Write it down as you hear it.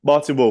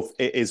Martin Wolf,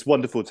 it is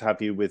wonderful to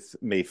have you with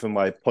me for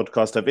my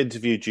podcast. I've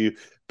interviewed you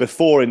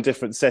before in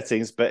different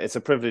settings, but it's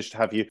a privilege to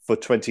have you for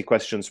 20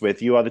 Questions With.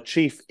 You are the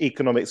Chief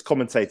Economics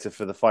Commentator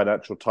for the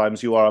Financial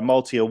Times. You are a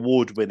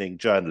multi-award winning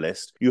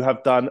journalist. You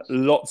have done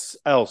lots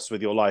else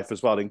with your life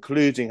as well,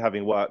 including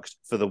having worked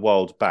for the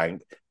World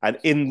Bank. And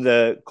in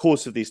the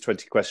course of these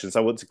 20 questions,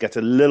 I want to get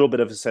a little bit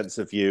of a sense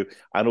of you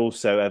and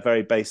also a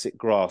very basic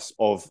grasp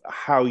of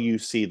how you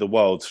see the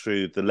world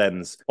through the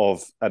lens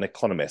of an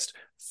economist.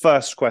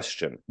 First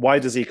question, why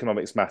does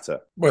economics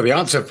matter? Well, the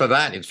answer for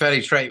that is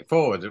fairly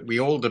straightforward. We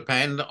all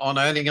depend on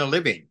earning a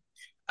living.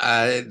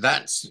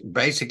 That's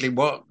basically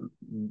what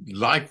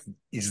life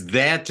is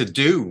there to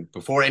do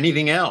before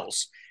anything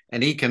else.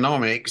 And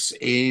economics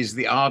is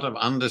the art of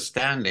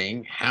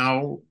understanding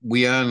how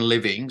we earn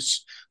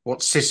livings,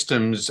 what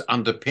systems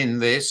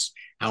underpin this,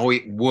 how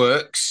it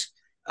works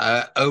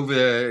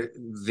over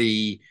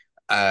the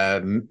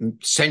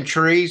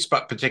centuries,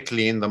 but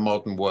particularly in the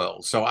modern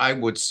world. So I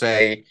would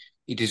say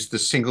it is the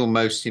single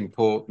most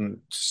important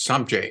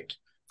subject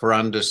for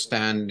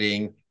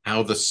understanding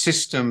how the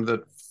system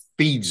that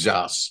feeds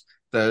us,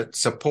 that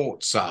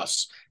supports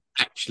us,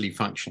 actually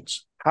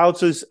functions. How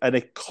does an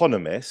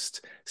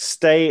economist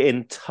stay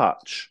in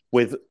touch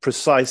with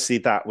precisely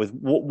that, with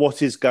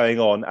what is going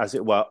on, as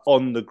it were,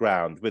 on the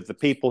ground, with the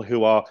people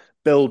who are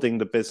building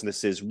the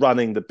businesses,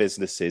 running the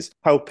businesses,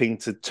 helping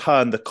to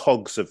turn the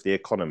cogs of the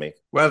economy?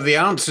 Well, the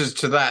answers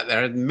to that,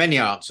 there are many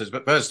answers,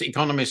 but first,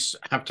 economists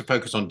have to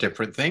focus on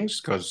different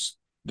things because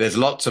there's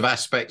lots of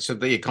aspects of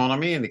the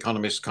economy and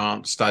economists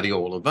can't study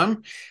all of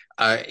them.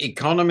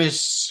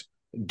 Economists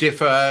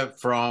differ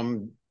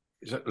from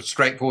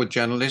straightforward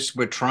journalists.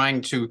 We're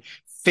trying to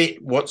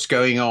fit what's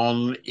going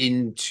on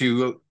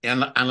into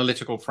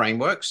analytical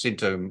frameworks,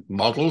 into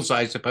models,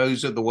 I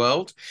suppose, of the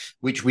world,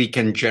 which we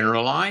can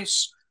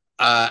generalize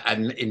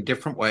and in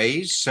different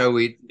ways. So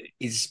it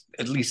is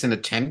at least an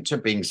attempt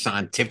at being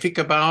scientific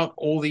about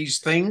all these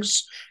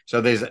things.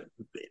 So there's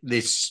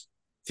this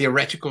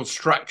theoretical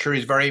structure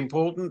is very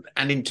important.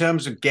 And in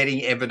terms of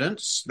getting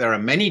evidence, there are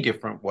many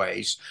different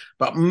ways,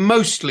 but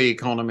mostly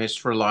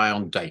economists rely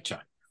on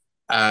data.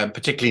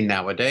 Particularly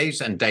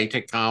nowadays, and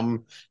data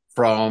come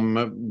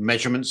from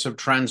measurements of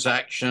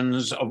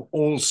transactions of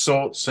all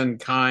sorts and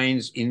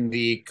kinds in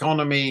the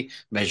economy,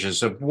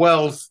 measures of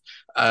wealth,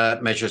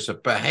 measures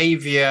of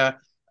behavior,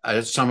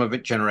 some of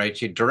it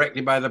generated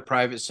directly by the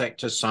private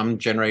sector, some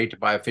generated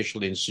by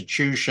official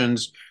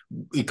institutions.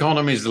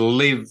 Economies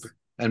live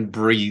and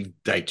breathe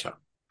data.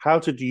 How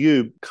did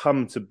you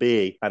come to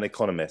be an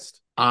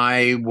economist?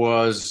 I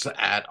was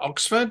at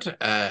Oxford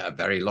a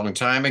very long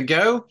time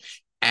ago.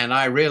 And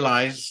I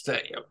realized,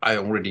 I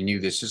already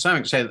knew this to some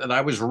extent, that I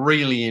was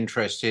really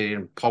interested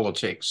in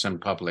politics and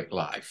public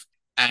life.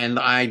 And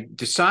I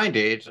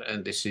decided,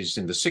 and this is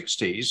in the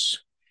 60s,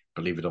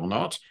 believe it or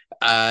not,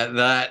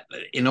 that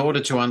in order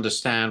to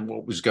understand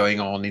what was going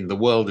on in the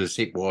world as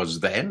it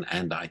was then,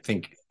 and I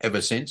think ever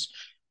since,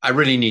 I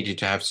really needed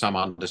to have some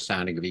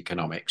understanding of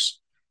economics.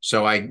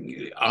 So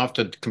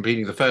after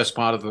completing the first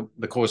part of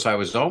the course I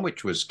was on,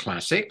 which was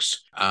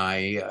classics,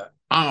 I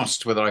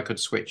asked whether I could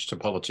switch to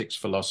politics,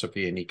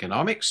 philosophy, and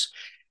economics,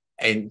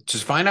 and to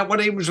find out what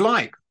it was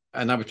like.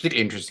 And I was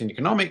particularly interested in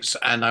economics,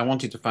 and I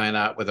wanted to find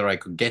out whether I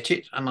could get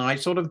it. And I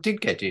sort of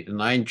did get it,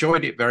 and I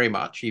enjoyed it very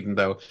much, even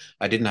though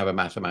I didn't have a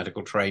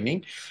mathematical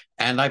training.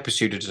 And I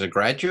pursued it as a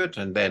graduate,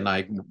 and then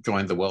I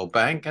joined the World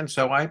Bank, and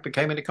so I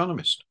became an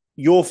economist.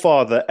 Your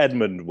father,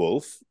 Edmund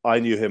Wolff, I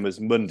knew him as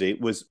Mundi,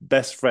 was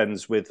best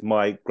friends with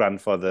my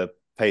grandfather,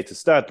 Peter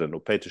Stadlen, or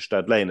Peter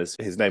Stadlen, as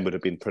his name would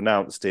have been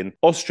pronounced, in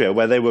Austria,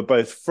 where they were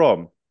both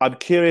from. I'm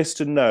curious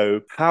to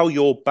know how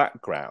your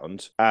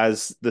background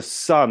as the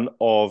son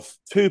of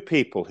two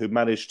people who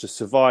managed to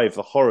survive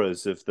the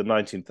horrors of the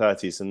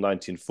 1930s and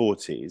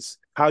 1940s,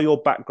 how your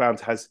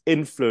background has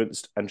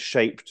influenced and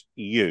shaped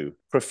you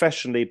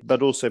professionally,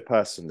 but also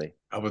personally.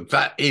 Oh, well,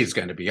 that is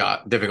going to be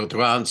difficult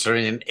to answer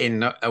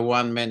in a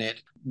 1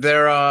 minute.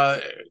 There are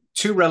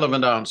two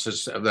relevant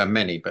answers. There are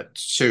many, but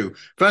two.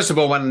 First of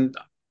all, when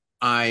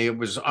I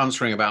was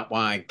answering about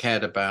why I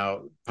cared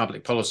about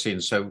public policy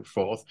and so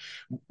forth,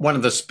 one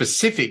of the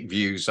specific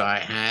views I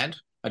had,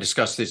 I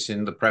discussed this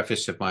in the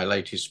preface of my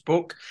latest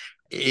book,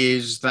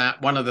 is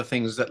that one of the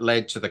things that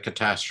led to the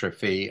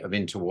catastrophe of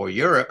interwar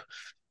Europe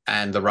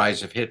and the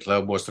rise of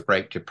Hitler was the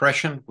Great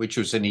Depression, which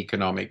was an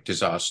economic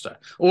disaster.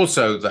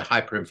 Also, the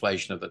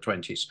hyperinflation of the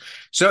 20s.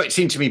 So it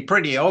seemed to me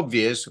pretty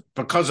obvious,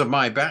 because of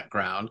my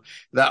background,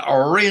 that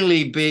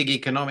really big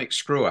economic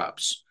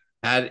screw-ups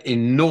had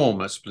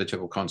enormous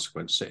political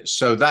consequences.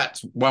 So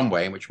that's one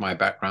way in which my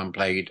background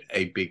played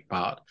a big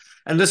part.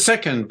 And the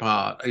second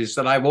part is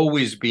that I've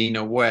always been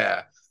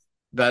aware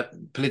that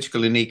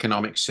political and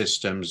economic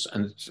systems,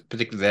 and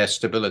particularly their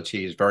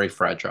stability, is very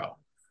fragile.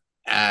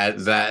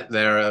 That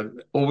there are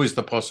always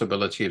the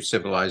possibility of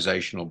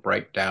civilizational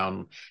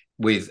breakdown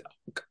with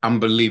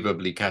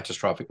unbelievably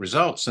catastrophic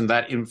results. And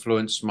that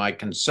influenced my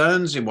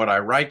concerns in what I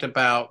write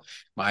about,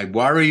 my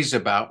worries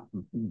about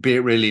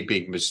really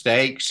big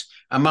mistakes,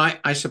 and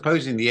I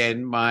suppose in the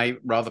end, my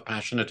rather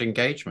passionate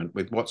engagement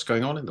with what's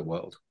going on in the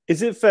world.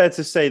 Is it fair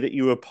to say that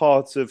you were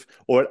part of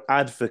or an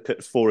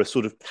advocate for a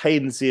sort of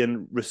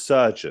Keynesian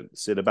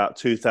resurgence in about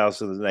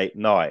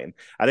 2008-9?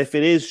 And if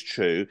it is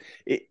true,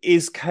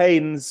 is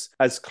Keynes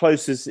as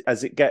close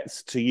as it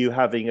gets to you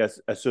having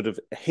a sort of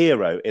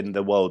hero in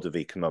the world of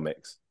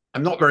economics?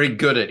 I'm not very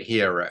good at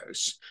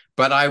heroes,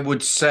 but I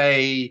would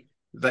say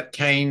that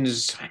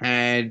Keynes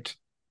had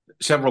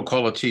several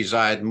qualities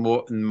I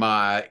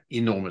admire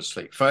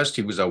enormously. First,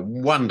 he was a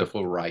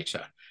wonderful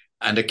writer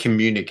and a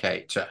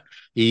communicator.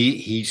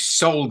 He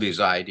sold his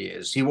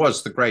ideas. He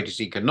was the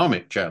greatest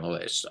economic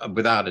journalist,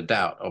 without a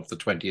doubt, of the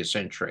 20th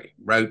century,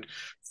 wrote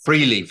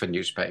freely for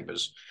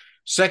newspapers.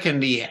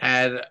 Second, he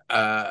had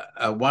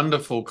a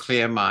wonderful,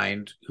 clear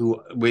mind,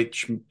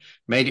 which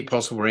made it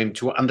possible for him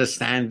to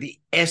understand the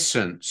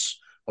essence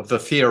of the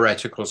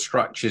theoretical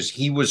structures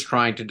he was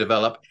trying to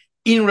develop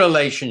in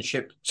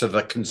relationship to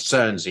the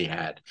concerns he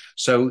had.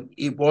 So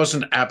it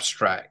wasn't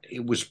abstract,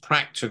 it was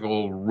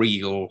practical,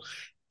 real,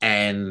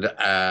 and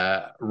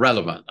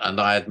relevant. And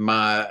I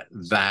admire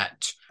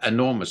that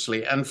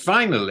enormously. And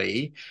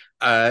finally,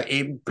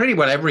 in pretty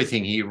well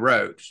everything he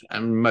wrote,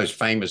 and most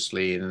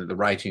famously in the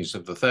writings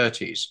of the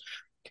 30s,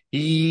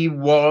 he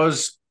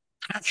was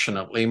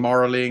passionately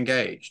morally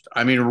engaged.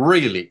 I mean,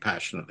 really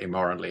passionately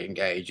morally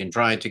engaged in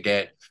trying to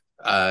get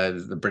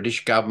the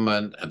British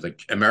government and the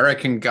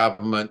American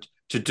government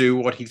to do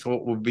what he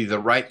thought would be the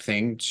right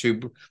thing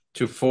to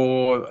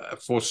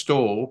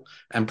forestall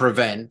and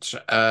prevent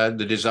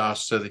the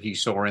disaster that he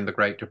saw in the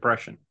Great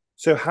Depression.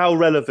 So how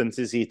relevant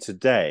is he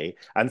today?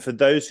 And for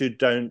those who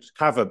don't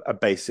have a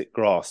basic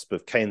grasp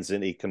of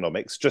Keynesian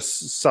economics,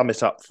 just sum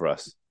it up for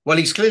us. Well,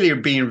 he's clearly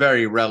been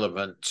very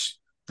relevant,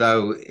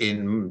 though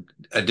in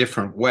a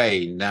different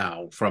way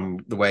now from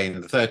the way in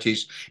the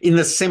 30s, in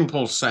the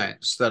simple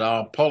sense that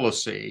our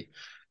policy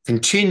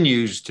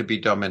continues to be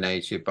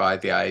dominated by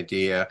the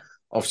idea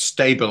of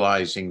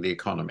stabilizing the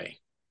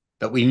economy,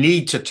 that we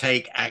need to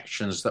take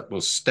actions that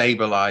will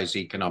stabilize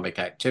economic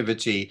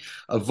activity,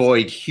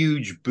 avoid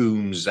huge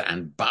booms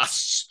and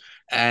busts,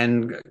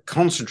 and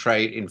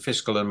concentrate in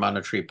fiscal and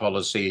monetary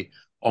policy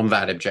on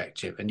that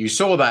objective. And you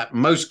saw that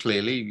most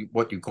clearly,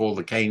 what you call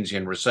the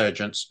Keynesian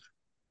resurgence,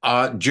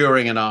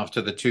 during and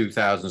after the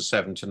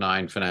 2007 to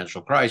 9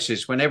 financial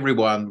crisis, when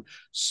everyone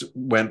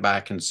went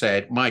back and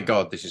said, my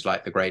God, this is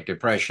like the Great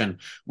Depression.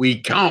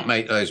 We can't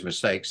make those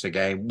mistakes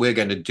again. We're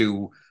going to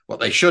do what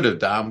they should have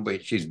done,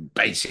 which is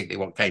basically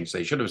what Keynes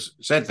they should have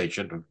said they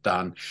should have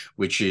done,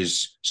 which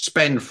is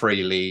spend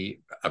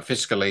freely,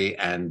 fiscally,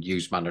 and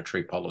use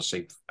monetary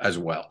policy as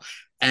well.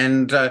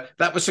 And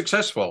that was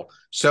successful.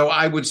 So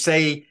I would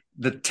say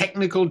the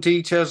technical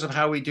details of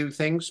how we do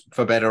things,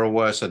 for better or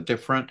worse, are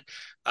different.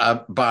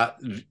 But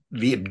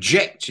the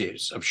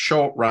objectives of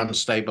short-run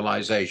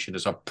stabilization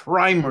as a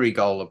primary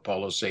goal of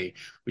policy,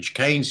 which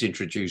Keynes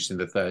introduced in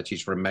the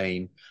 30s,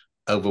 remain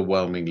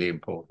overwhelmingly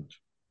important.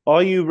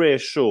 Are you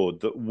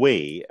reassured that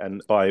we,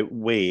 and by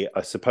we,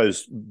 I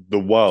suppose the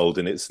world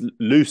in its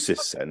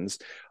loosest sense,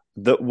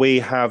 that we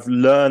have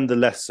learned the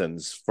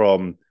lessons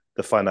from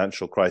the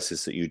financial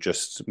crisis that you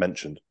just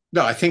mentioned?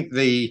 No, I think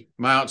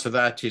my answer to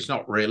that is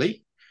not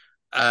really.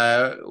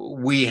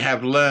 We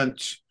have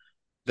learnt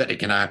that it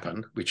can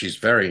happen, which is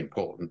very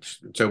important.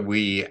 So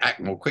we act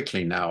more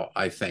quickly now,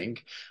 I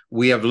think.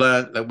 We have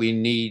learned that we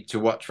need to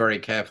watch very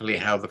carefully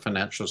how the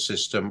financial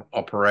system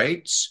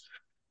operates.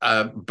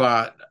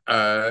 But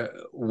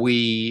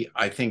we,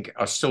 I think,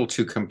 are still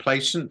too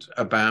complacent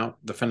about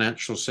the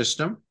financial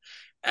system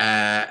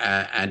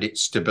and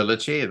its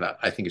stability. That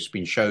I think has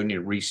been shown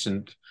in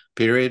recent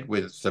period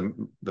with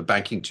the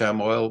banking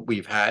turmoil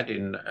we've had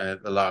in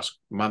the last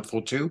month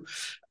or two,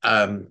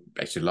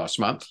 basically last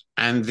month,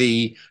 and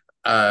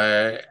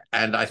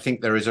I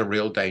think there is a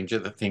real danger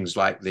that things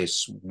like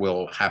this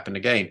will happen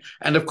again.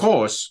 And of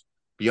course,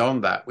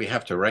 beyond that, we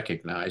have to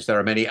recognize there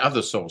are many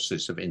other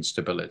sources of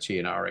instability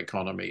in our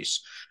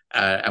economies.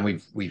 And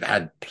we've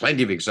had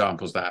plenty of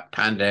examples of that: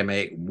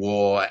 pandemic,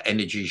 war,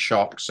 energy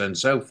shocks, and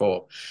so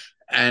forth.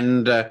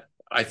 And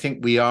I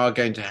think we are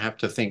going to have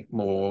to think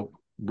more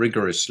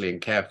rigorously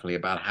and carefully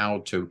about how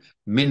to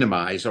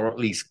minimize or at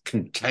least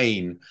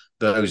contain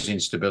those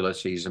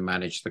instabilities and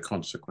manage the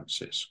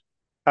consequences.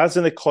 As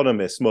an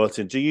economist,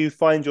 Martin, do you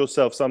find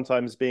yourself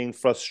sometimes being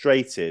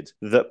frustrated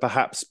that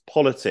perhaps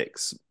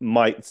politics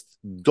might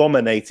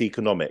dominate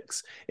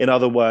economics? In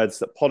other words,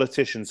 that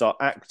politicians are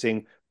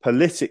acting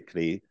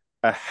politically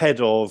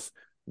ahead of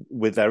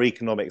with their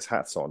economics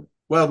hats on?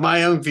 Well,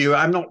 my own view,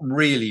 I'm not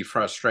really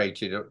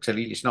frustrated, at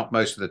least not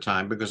most of the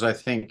time, because I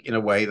think in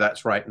a way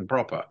that's right and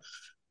proper.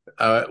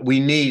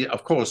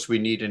 Of course, we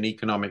need an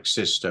economic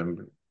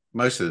system.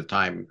 Most of the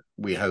time,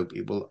 we hope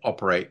it will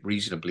operate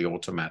reasonably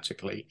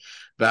automatically,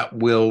 that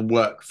will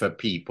work for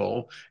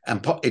people.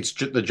 And it's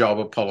the job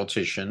of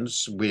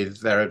politicians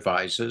with their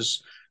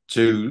advisors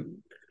to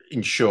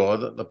ensure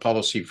that the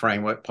policy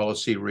framework,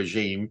 policy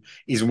regime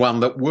is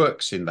one that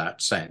works in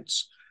that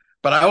sense.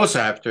 But I also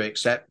have to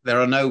accept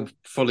there are no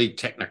fully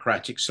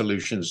technocratic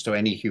solutions to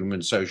any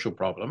human social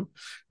problem.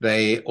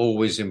 They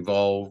always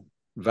involve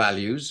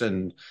values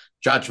and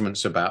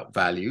judgments about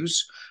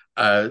values.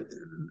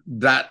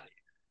 That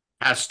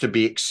has to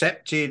be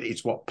accepted.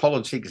 It's what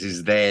politics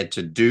is there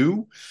to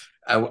do.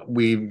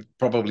 We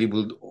probably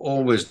will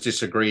always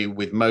disagree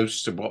with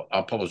most of what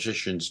our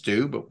politicians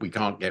do, but we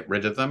can't get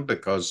rid of them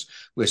because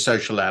we're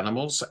social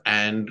animals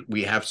and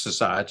we have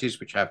societies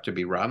which have to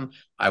be run.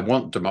 I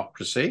want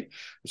democracy,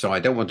 so I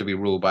don't want to be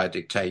ruled by a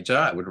dictator.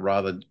 I would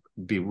rather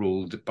be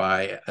ruled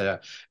by a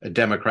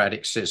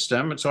democratic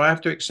system. And so I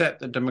have to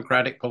accept that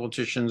democratic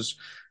politicians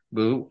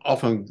will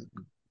often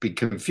be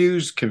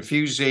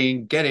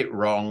confusing, get it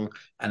wrong,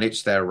 and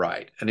it's their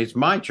right. And it's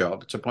my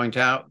job to point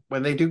out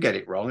when they do get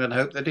it wrong and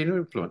hope that it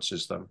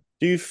influences them.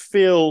 Do you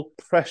feel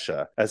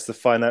pressure as the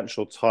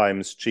Financial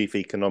Times chief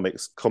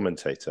economics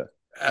commentator?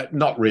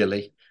 Not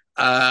really.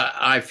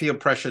 I feel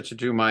pressure to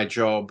do my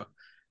job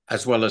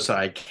as well as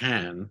I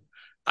can.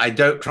 I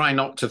don't try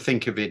not to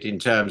think of it in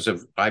terms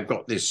of I've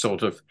got this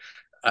sort of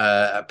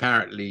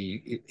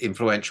apparently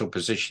influential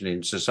position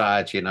in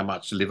society and I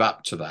must live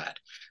up to that.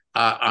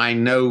 I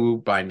know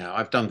by now,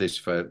 I've done this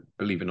for,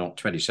 believe it or not,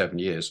 27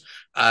 years.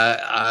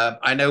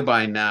 I know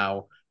by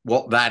now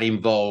what that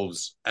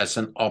involves as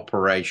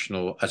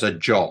as a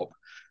job.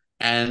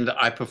 And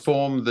I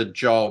perform the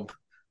job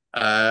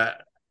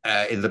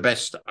in the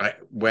best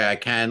way I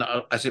can,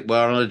 as it were,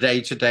 on a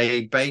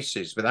day-to-day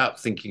basis without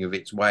thinking of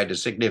its wider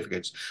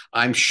significance.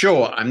 I'm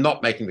sure, I'm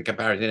not making the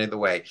comparison in the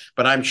way,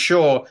 but I'm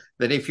sure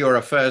that if you're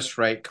a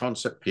first-rate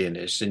concert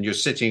pianist and you're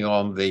sitting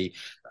on the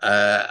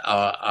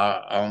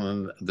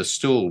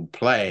stool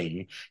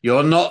playing,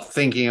 you're not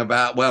thinking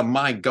about, well,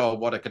 my God,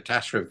 what a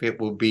catastrophe it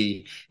will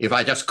be if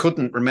I just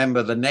couldn't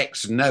remember the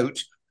next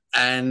note.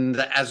 And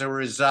as a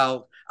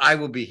result, I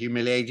will be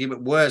humiliated,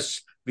 but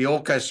worse, the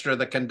orchestra,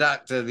 the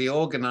conductor, the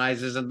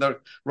organizers, and the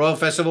Royal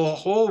Festival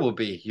Hall will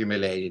be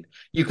humiliated.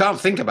 You can't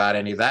think about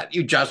any of that.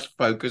 You just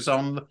focus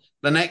on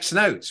the next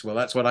notes. Well,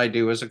 that's what I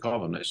do as a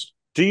columnist.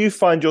 Do you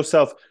find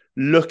yourself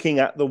looking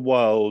at the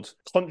world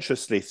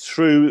consciously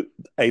through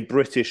a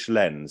British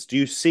lens? Do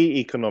you see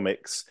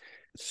economics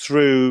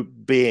through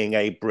being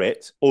a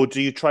Brit, or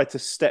do you try to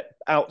step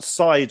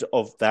outside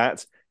of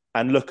that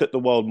and look at the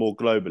world more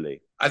globally?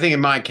 I think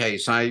in my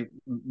case, I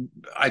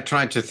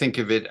try to think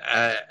of it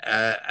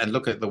and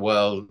look at the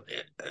world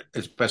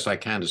as best I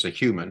can as a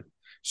human.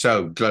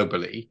 So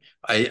globally,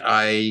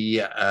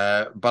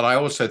 but I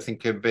also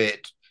think of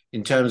it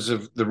in terms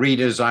of the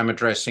readers I'm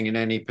addressing in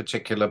any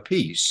particular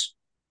piece.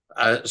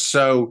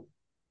 So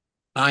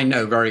I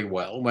know very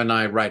well when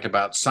I write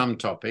about some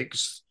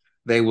topics,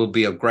 they will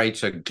be of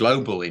greater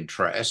global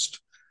interest,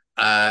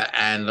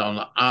 and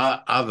on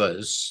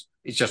others,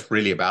 it's just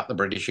really about the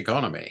British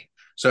economy.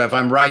 So if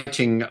I'm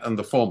writing on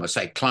the former,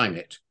 say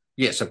climate,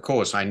 yes, of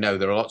course, I know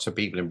there are lots of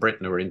people in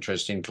Britain who are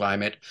interested in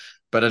climate,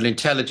 but an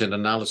intelligent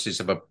analysis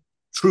of a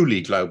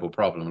truly global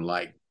problem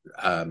like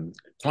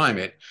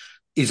climate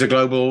is a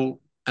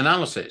global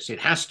analysis. It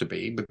has to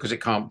be, because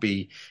it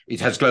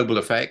has global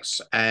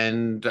effects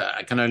and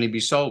can only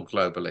be solved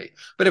globally.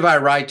 But if I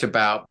write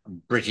about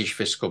British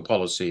fiscal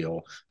policy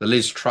or the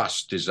Liz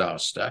Truss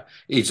disaster,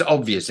 it's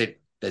obvious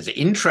there's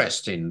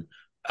interest in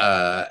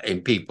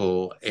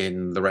people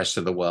in the rest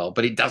of the world,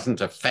 but it doesn't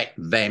affect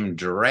them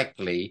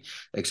directly,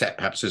 except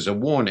perhaps as a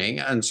warning.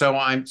 And so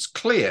it's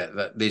clear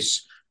that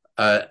this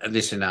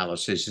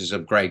analysis is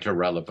of greater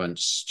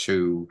relevance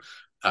to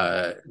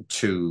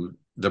the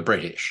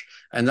British.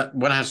 And that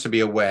one has to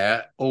be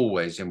aware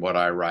always in what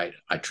I write.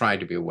 I try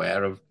to be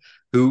aware of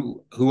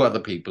who other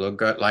people are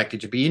likely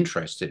to be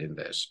interested in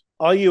this.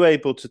 Are you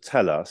able to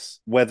tell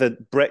us whether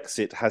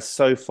Brexit has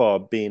so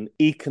far been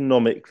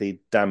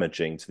economically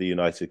damaging to the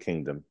United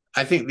Kingdom?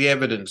 I think the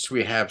evidence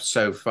we have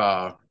so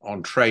far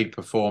on trade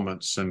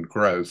performance and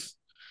growth,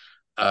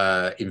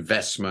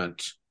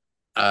 investment,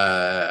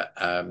 are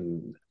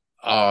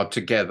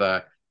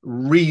together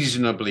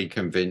reasonably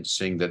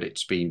convincing that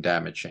it's been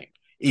damaging.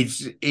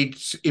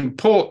 It's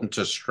important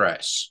to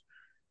stress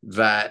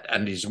that,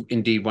 and is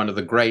indeed one of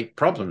the great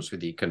problems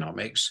with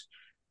economics,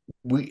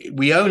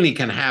 we only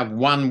can have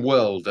one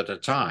world at a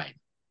time.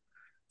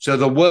 So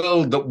the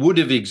world that would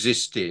have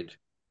existed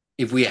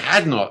if we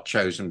had not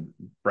chosen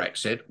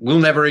Brexit will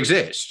never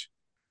exist.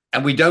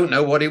 And we don't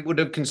know what it would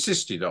have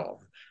consisted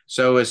of.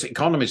 So as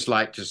economists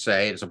like to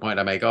say, it's a point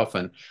I make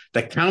often,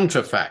 the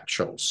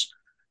counterfactuals,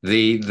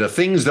 the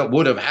things that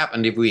would have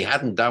happened if we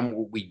hadn't done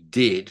what we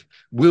did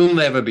will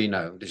never be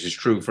known. This is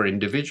true for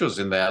individuals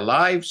in their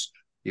lives.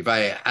 If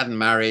I hadn't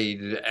married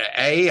who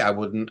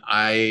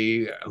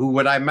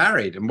would I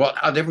married? And what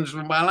difference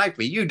would my life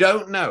be? You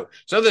don't know.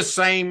 So the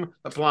same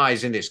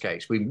applies in this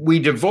case. We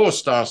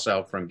divorced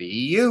ourselves from the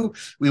EU.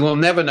 We will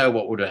never know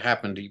what would have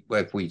happened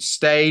if we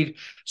stayed.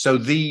 So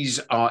these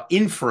are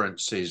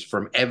inferences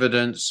from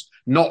evidence,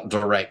 not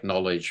direct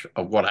knowledge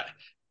of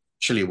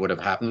actually would have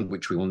happened,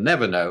 which we will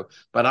never know.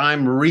 But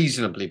I'm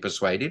reasonably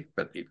persuaded,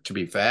 but to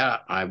be fair,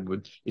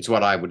 it's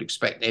what I would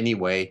expect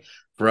anyway,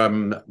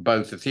 from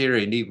both the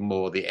theory and even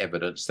more the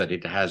evidence that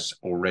it has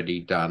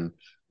already done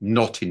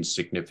not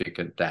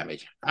insignificant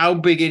damage. How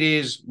big it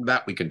is,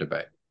 that we can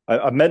debate.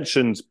 I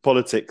mentioned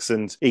politics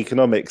and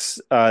economics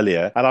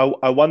earlier, and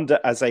I wonder,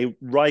 as a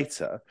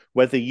writer,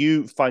 whether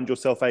you find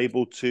yourself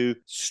able to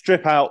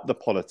strip out the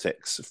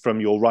politics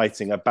from your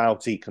writing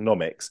about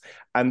economics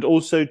and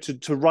also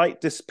to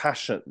write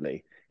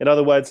dispassionately. In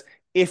other words,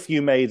 if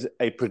you made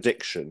a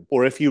prediction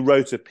or if you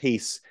wrote a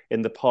piece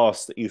in the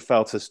past that you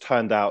felt has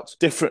turned out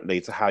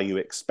differently to how you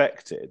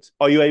expected,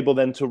 are you able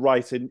then to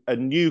write a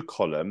new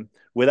column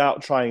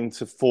without trying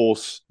to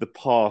force the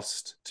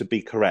past to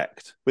be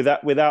correct,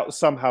 without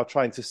somehow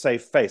trying to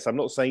save face? I'm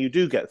not saying you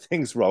do get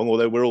things wrong,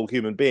 although we're all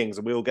human beings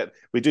and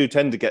we do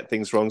tend to get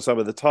things wrong some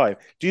of the time.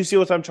 Do you see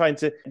what I'm trying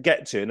to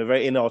get to in a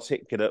very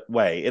inarticulate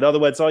way? In other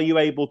words, are you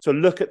able to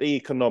look at the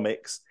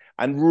economics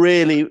and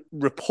really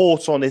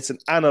report on it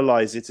and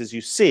analyze it as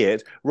you see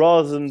it,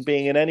 rather than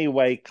being in any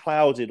way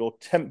clouded or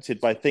tempted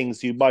by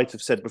things you might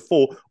have said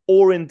before,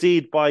 or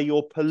indeed by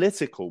your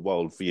political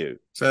worldview?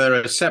 So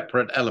there are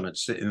separate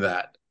elements in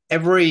that.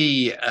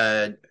 Every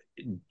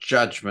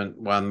judgment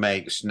one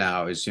makes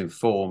now is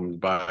informed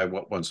by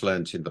what one's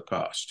learned in the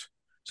past.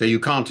 So you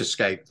can't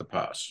escape the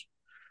past.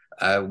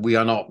 We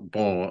are not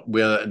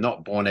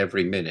born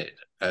every minute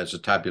as a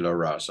tabula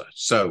rasa.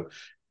 So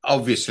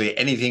obviously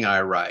anything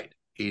I write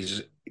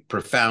is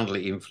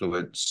profoundly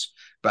influenced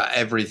by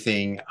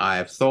everything I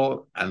have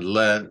thought and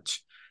learnt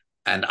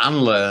and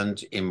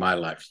unlearned in my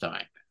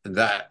lifetime.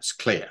 That's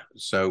clear.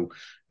 So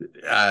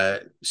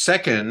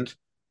second,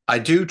 I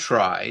do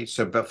try,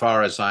 so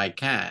far as I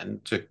can,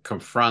 to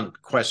confront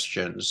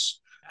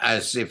questions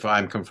as if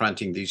I'm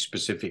confronting these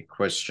specific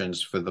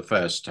questions for the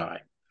first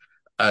time.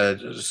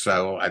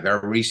 So I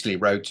very recently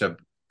wrote a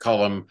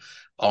column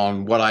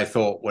on what I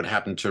thought would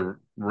happen to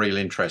real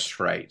interest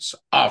rates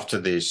after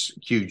this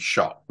huge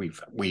shock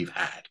we've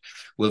had.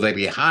 Will they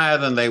be higher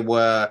than they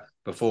were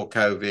before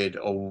COVID,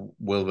 or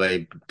will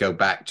they go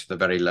back to the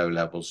very low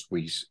levels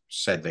we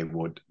said they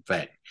would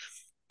then?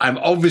 I'm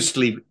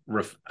obviously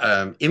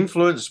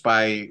influenced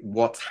by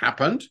what's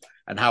happened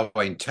and how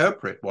I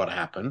interpret what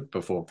happened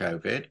before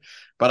COVID,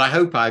 but I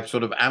hope I've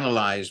sort of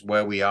analyzed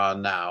where we are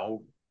now,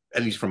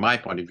 at least from my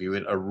point of view,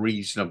 in a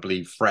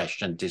reasonably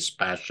fresh and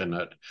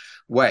dispassionate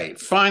way.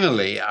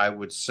 Finally, I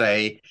would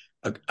say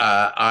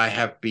I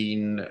have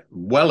been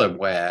well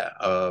aware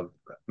of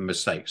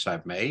mistakes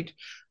I've made.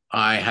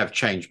 I have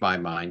changed my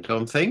mind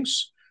on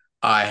things.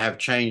 I have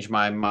changed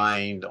my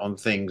mind on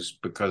things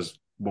because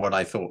what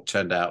I thought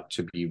turned out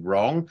to be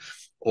wrong,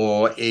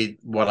 or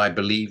what I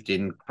believed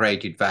in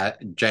created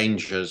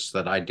dangers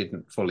that I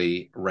didn't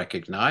fully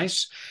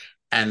recognize.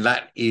 And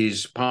that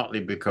is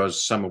partly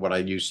because some of what I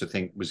used to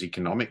think was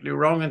economically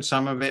wrong, and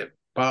some of it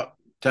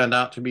turned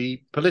out to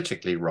be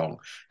politically wrong.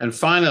 And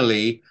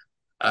finally,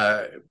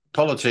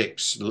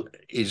 politics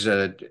is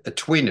a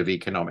twin of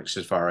economics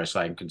as far as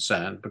I'm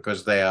concerned,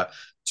 because they are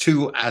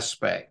two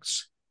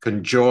aspects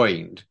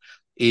conjoined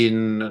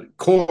in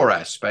core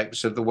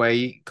aspects of the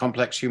way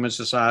complex human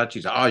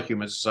societies, our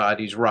human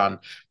societies, run.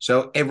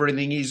 So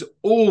everything is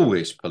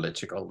always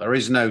political. There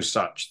is no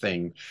such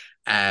thing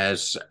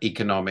as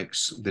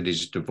economics that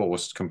is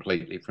divorced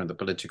completely from the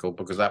political,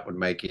 because that would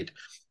make it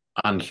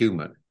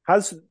unhuman.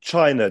 Has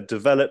China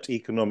developed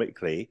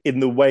economically in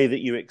the way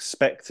that you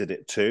expected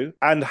it to?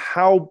 And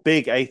how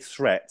big a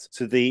threat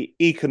to the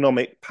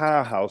economic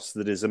powerhouse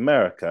that is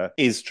America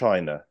is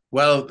China?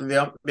 Well,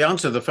 the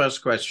answer to the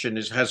first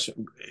question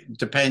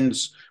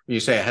depends. When you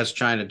say, has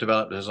China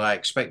developed as I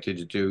expected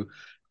it to?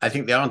 I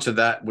think the answer to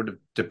that would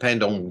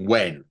depend on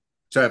when.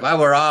 So if I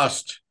were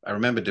asked, I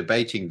remember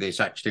debating this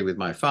actually with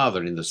my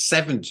father in the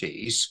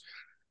 70s,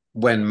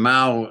 when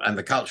Mao and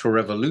the Cultural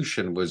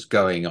Revolution was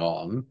going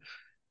on,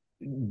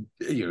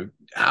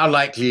 how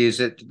likely is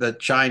it that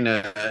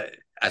China,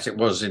 as it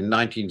was in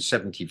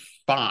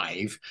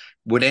 1975,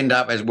 would end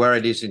up as where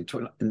it is in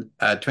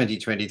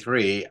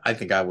 2023? I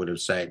think I would have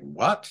said,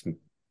 what?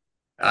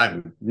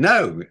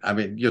 No. I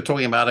mean, you're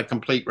talking about a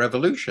complete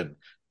revolution.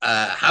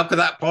 How could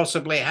that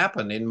possibly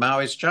happen in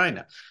Maoist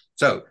China?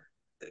 So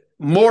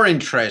more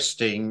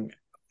interesting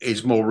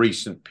is more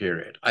recent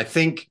period. I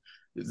think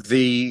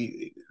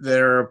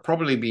there have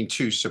probably been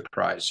two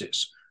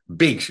surprises.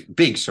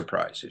 Big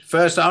surprises.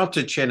 First,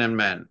 after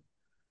Tiananmen,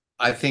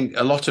 I think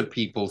a lot of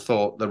people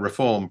thought the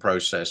reform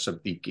process of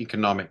the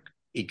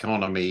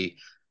economy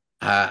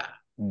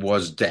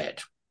was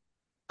dead.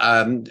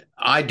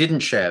 I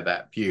didn't share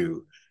that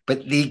view,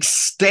 but the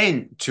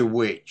extent to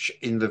which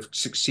in the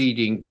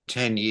succeeding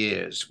 10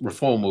 years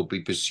reform will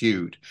be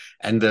pursued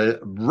and the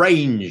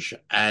range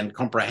and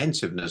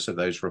comprehensiveness of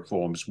those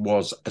reforms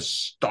was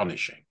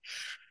astonishing.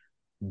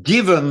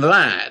 Given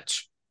that,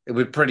 it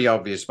was pretty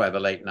obvious by the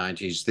late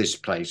 90s this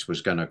place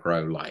was going to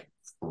grow like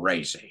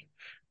crazy.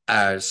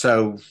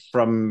 So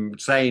from,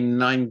 say,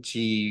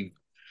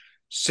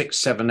 96,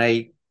 7,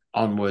 8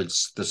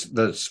 onwards,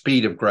 the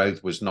speed of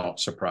growth was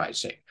not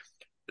surprising.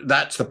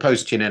 that's the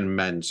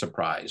post-Tiananmen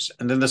surprise.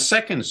 And then the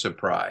second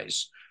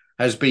surprise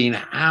has been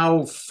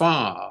how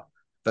far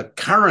the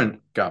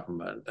current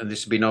government, and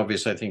this has been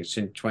obvious, I think,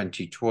 since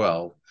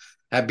 2012,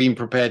 have been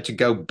prepared to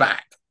go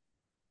back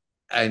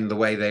in the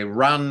way they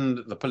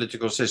run the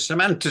political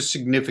system and to a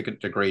significant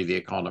degree the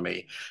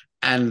economy.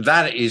 And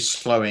that is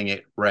slowing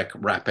it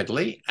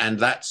rapidly. And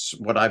that's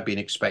what I've been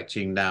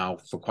expecting now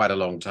for quite a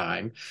long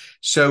time.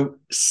 So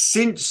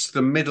since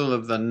the middle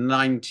of the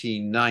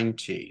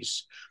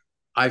 1990s,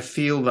 I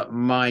feel that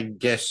my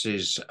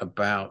guesses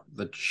about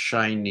the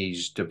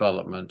Chinese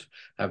development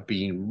have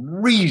been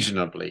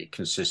reasonably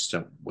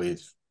consistent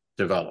with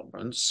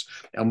developments,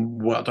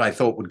 and what I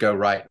thought would go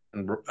right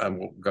and what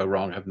would go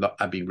wrong have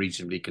been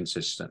reasonably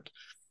consistent.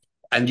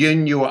 And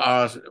you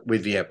ask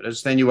with the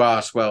evidence, then you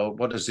ask, well,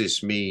 what does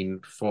this mean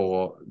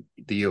for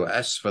the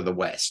US, for the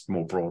West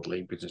more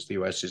broadly, because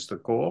the US is the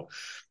core?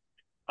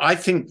 I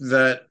think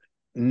that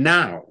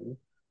now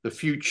the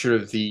future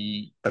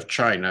of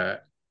China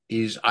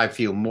is, I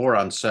feel, more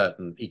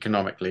uncertain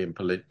economically and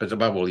but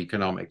above all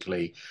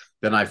economically,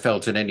 than I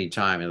felt at any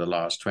time in the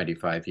last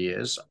 25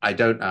 years. I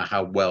don't know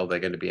how well they're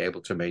going to be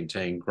able to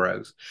maintain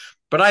growth,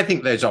 but I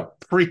think there's a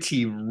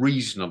pretty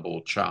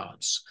reasonable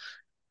chance,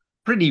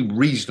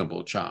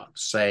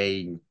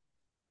 say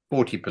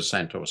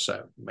 40% or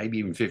so, maybe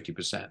even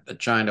 50%, that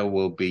China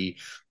will be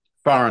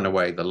far and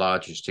away the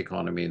largest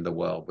economy in the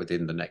world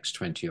within the next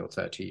 20 or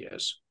 30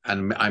 years.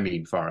 And I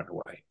mean far and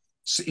away.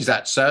 Is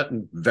that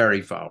certain?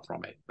 Very far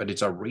from it, but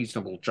it's a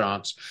reasonable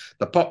chance.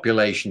 The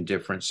population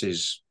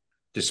differences,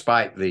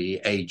 despite the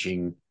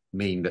aging,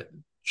 mean that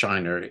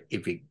China,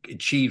 if it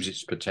achieves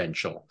its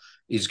potential,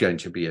 is going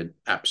to be an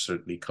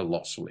absolutely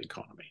colossal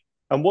economy.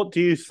 And what do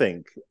you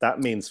think that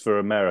means for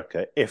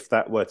America if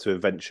that were to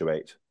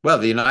eventuate? Well,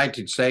 the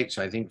United States,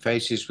 I think,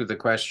 faces with the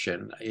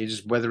question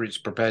is whether it's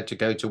prepared to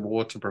go to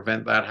war to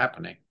prevent that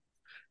happening.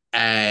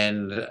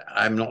 And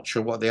I'm not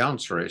sure what the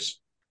answer is.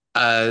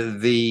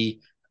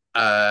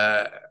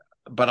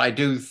 But I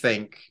do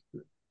think,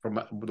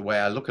 from the way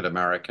I look at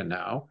America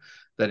now,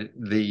 that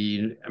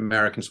the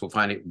Americans will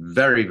find it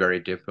very, very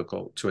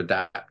difficult to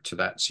adapt to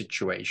that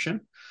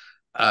situation.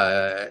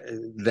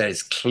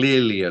 There's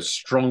clearly a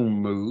strong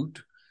mood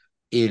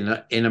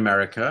in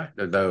America,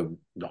 though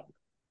not,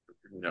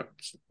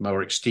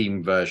 more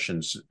extreme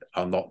versions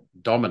are not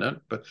dominant,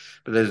 but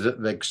there's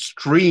the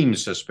extreme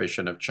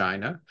suspicion of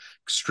China,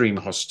 extreme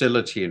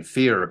hostility and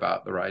fear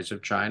about the rise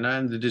of China,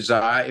 and the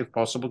desire, if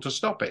possible, to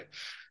stop it.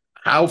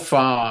 How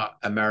far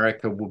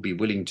America will be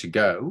willing to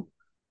go,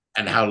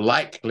 and how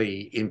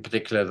likely, in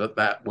particular,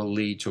 that will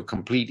lead to a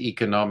complete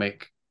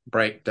economic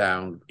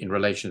breakdown in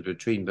relations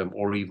between them,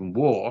 or even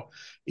war,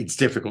 it's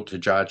difficult to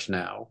judge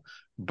now.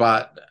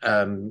 But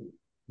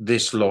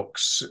this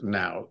looks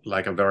now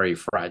like a very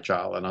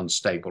fragile and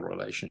unstable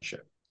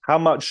relationship. How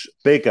much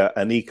bigger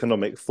an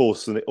economic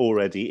force than it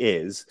already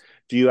is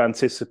do you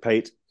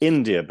anticipate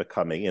India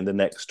becoming in the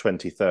next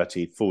 20,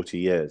 30, 40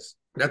 years?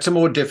 That's a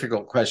more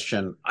difficult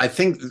question. I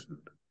think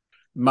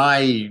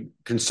my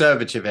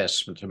conservative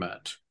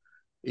estimate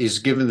is,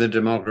 given the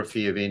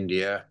demography of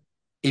India,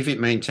 if it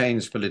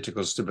maintains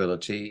political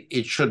stability,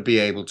 it should be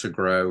able to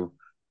grow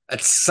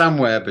at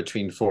somewhere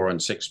between 4 and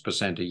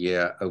 6% a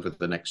year over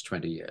the next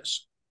 20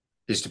 years.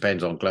 This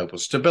depends on global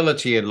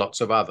stability and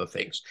lots of other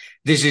things.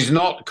 This is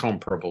not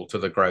comparable to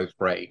the growth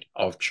rate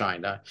of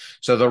China.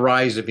 So the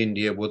rise of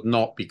India would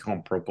not be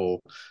comparable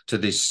to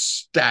this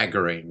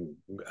staggering,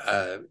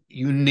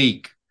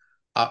 unique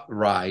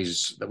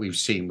rise that we've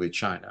seen with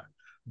China.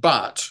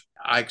 But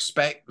I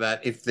expect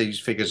that if these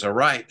figures are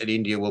right, that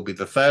India will be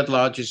the third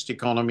largest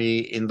economy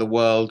in the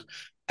world,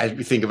 as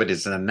we think of it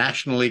as a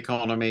national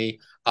economy,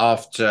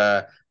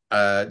 after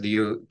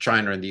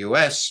China and the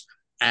US,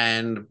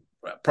 and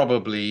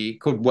probably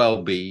could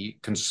well be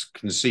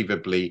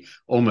conceivably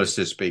almost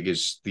as big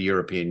as the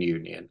European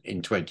Union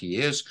in 20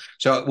 years.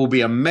 So it will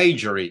be a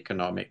major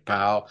economic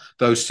power,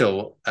 though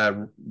still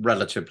a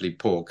relatively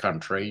poor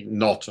country,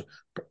 not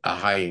a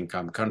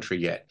high-income country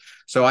yet.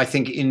 So I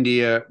think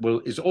India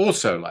is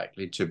also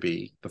likely to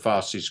be the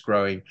fastest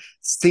growing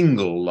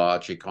single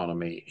large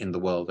economy in the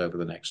world over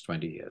the next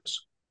 20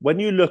 years. When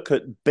you look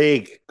at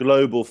big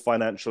global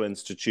financial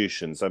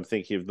institutions, I'm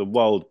thinking of the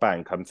World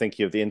Bank, I'm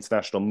thinking of the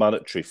International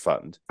Monetary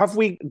Fund. Have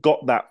we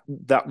got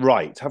that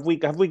right? Have we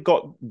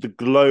got the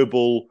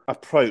global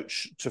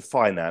approach to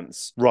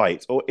finance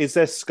right? Or is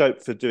there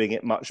scope for doing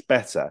it much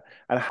better?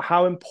 And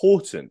how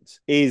important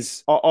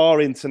are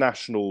our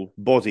international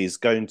bodies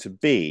going to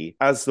be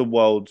as the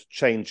world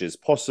changes,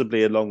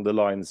 possibly along the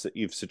lines that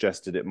you've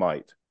suggested it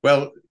might?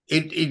 Well,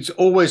 it's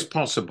always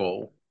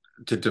possible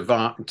to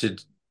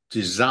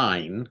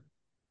design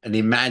and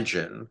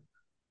imagine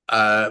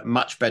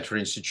much better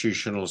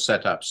institutional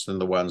setups than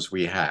the ones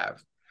we have.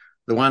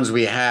 The ones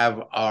we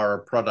have are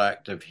a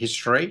product of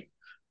history.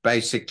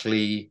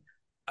 Basically,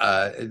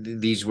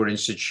 these were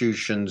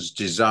institutions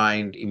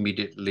designed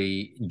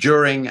immediately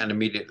during and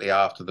immediately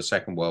after the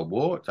Second World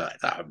War,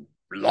 a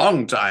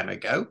long time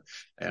ago,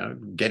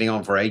 getting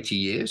on for 80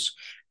 years.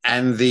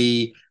 And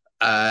the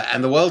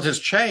world has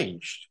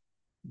changed.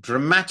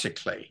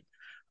 dramatically.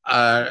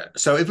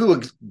 So if we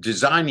were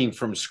designing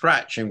from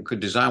scratch and could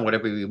design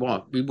whatever we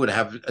want, we would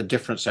have a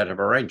different set of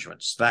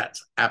arrangements.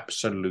 That's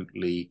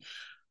absolutely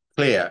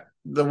clear.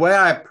 The way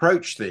I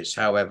approach this,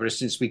 however, is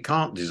since we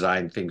can't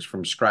design things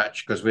from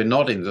scratch because we're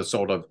not in the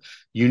sort of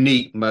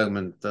unique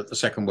moment that the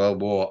Second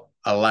World War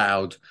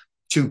allowed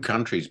two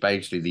countries,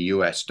 basically the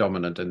US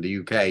dominant and the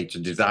UK, to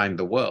design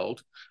the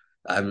world.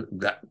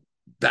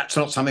 That's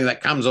not something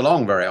that comes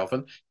along very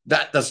often.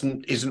 That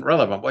isn't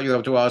relevant. What you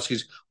have to ask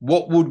is,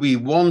 what would we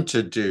want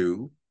to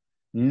do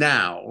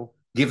now,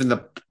 given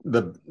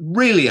the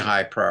really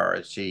high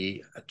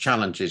priority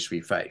challenges we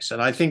face?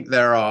 And I think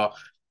there are,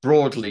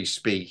 broadly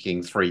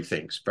speaking, three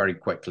things very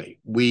quickly.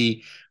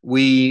 We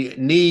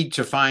need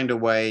to find a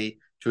way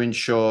to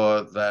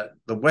ensure that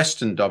the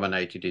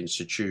Western-dominated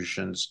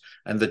institutions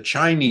and the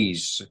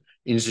Chinese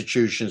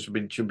institutions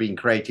have been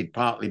created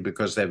partly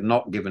because they've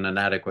not given an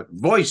adequate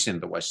voice in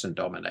the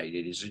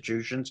Western-dominated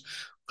institutions,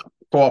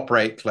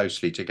 cooperate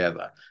closely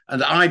together.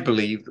 And I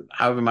believe,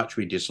 however much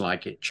we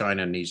dislike it,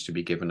 China needs to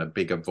be given a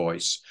bigger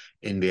voice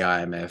in the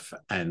IMF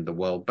and the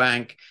World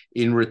Bank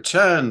in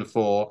return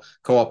for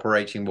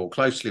cooperating more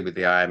closely with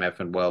the IMF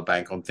and World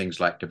Bank on things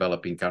like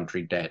developing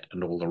country debt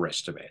and all the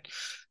rest of it.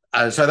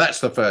 So that's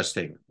the first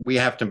thing. We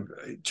have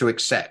to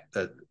accept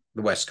that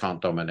the West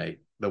can't dominate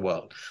the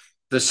world.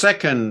 The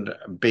second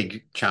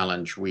big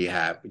challenge we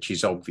have, which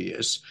is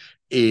obvious,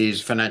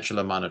 is financial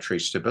and monetary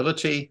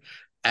stability.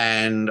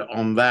 And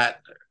on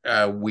that,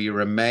 we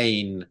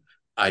remain,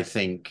 I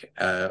think,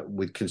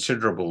 with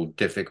considerable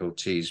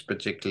difficulties,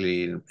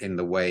 particularly in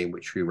the way in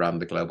which we run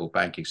the global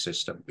banking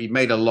system. We've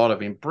made a lot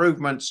of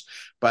improvements,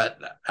 but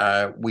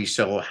we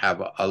still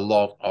have a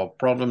lot of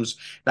problems.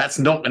 That's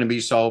not going to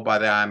be solved by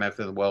the IMF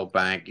and the World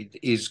Bank. It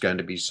is going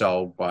to be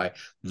solved by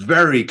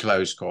very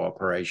close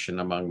cooperation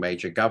among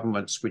major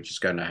governments, which is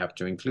going to have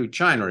to include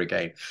China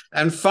again.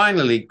 And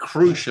finally,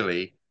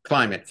 crucially,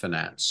 climate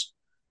finance.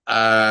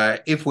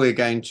 If we're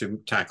going to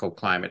tackle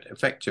climate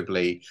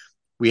effectively,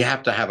 we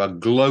have to have a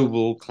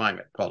global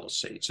climate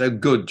policy. It's no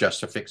good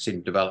just to fix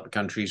in developed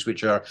countries,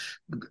 which are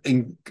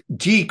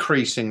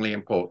decreasingly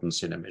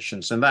important in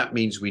emissions. And that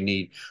means we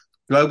need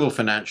global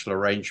financial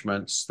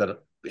arrangements that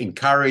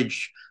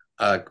encourage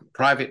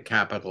private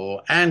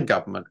capital and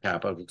government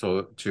capital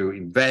to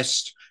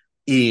invest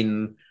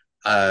in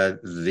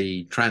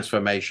the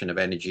transformation of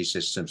energy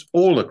systems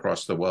all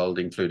across the world,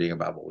 including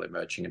above all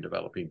emerging and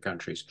developing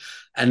countries.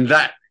 And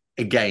that,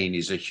 again,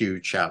 is a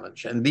huge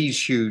challenge. And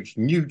these huge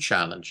new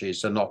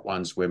challenges are not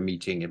ones we're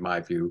meeting, in my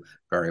view,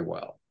 very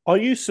well. Are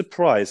you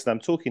surprised? And I'm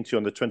talking to you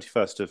on the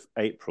 21st of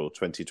April,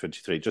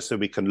 2023, just so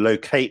we can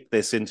locate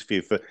this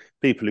interview for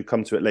people who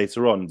come to it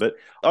later on. But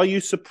are you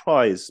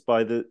surprised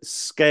by the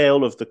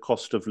scale of the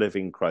cost of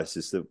living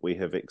crisis that we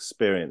have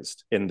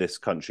experienced in this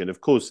country? And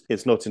of course,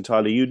 it's not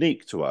entirely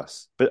unique to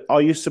us. But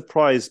are you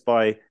surprised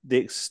by the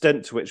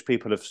extent to which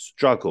people have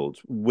struggled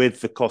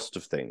with the cost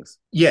of things?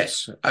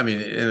 Yes. I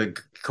mean, of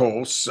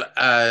course,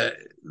 as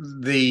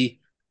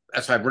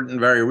I've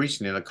written very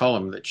recently in a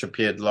column that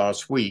appeared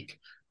last week,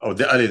 or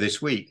earlier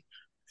this week,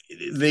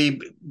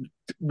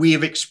 we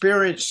have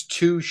experienced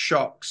two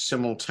shocks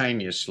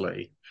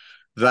simultaneously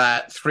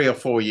that 3 or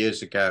 4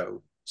 years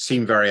ago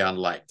seemed very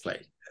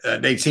unlikely.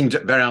 They seemed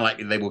very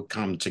unlikely they would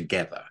come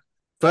together.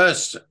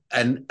 First,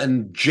 a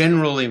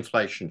general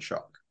inflation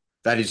shock.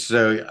 That is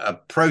a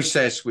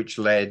process which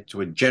led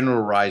to a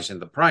general rise in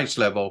the price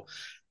level,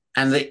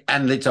 and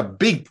it's a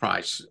big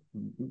price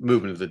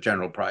movement of the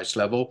general price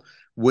level,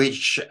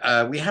 which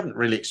we haven't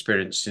really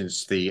experienced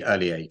since the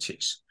early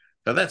 80s.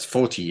 So that's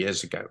 40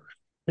 years ago.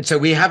 And so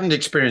we haven't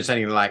experienced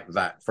anything like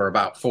that for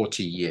about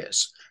 40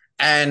 years.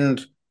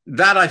 And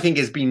that, I think,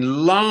 has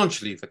been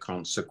largely the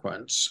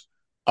consequence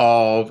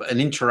of an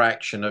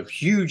interaction of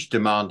huge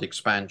demand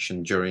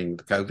expansion during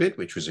the COVID,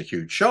 which was a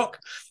huge shock,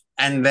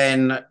 and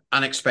then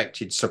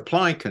unexpected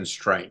supply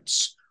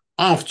constraints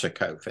after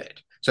COVID.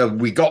 So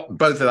we got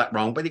both of that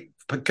wrong, but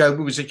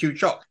COVID was a huge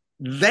shock.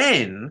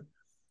 Then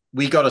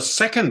we got a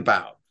second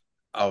bout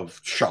of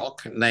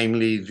shock,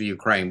 namely the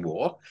Ukraine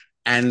war,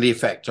 and the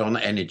effect on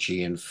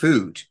energy and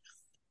food.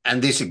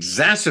 And this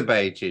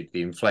exacerbated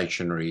the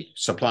inflationary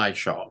supply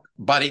shock,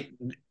 but it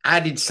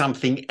added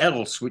something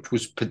else which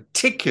was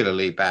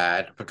particularly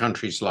bad for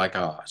countries like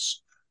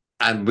ours,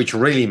 and which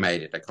really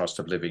made it a cost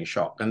of living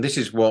shock. And this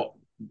is what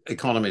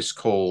economists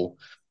call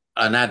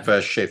an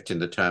adverse shift in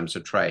the terms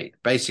of trade.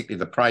 Basically,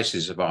 the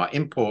prices of our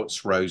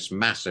imports rose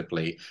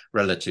massively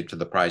relative to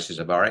the prices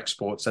of our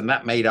exports, and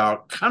that made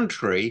our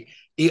country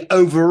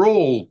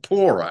overall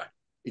poorer.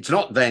 It's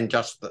not then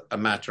just a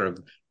matter of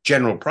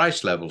general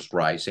price levels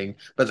rising,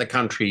 but the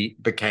country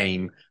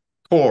became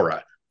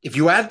poorer. If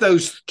you add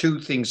those two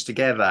things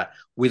together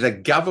with a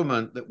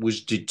government that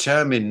was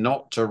determined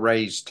not to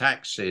raise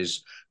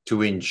taxes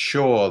to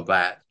ensure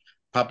that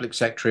public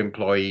sector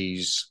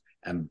employees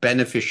and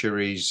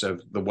beneficiaries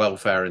of the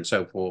welfare and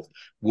so forth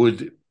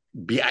would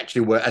be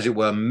actually, as it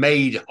were,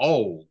 made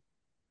whole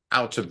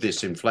out of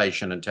this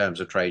inflation in terms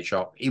of trade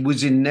shock, it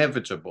was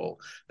inevitable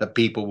that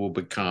people will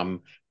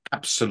become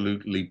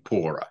absolutely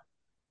poorer.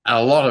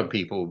 A lot of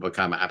people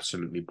become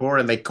absolutely poor,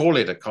 and they call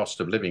it a cost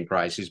of living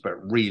crisis,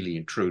 but really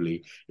and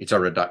truly, it's a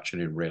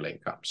reduction in real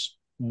incomes.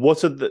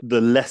 What are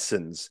the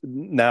lessons,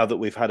 now that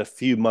we've had a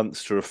few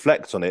months to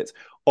reflect on it,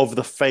 of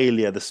the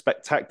failure, the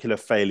spectacular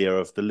failure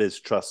of the Liz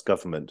Truss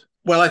government?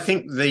 Well, I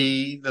think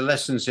the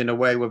lessons in a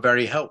way were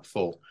very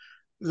helpful.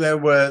 There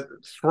were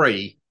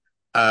three,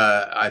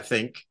 I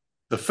think.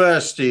 The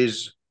first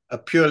is a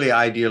purely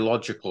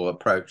ideological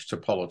approach to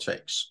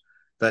politics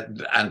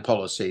and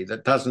policy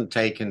that doesn't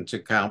take into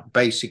account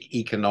basic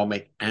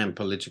economic and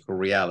political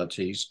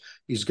realities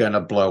is going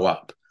to blow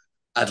up.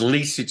 At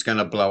least it's going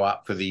to blow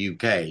up for the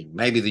UK.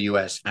 Maybe the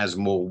US has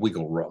more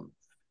wiggle room.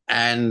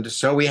 And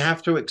so we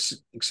have to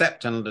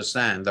accept and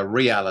understand the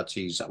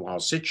realities of our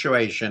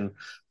situation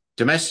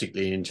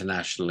domestically and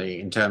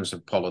internationally in terms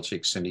of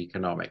politics and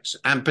economics.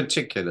 And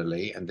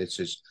particularly, and this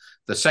is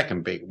the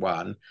second big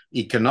one,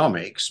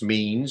 economics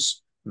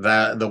means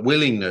the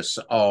willingness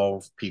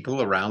of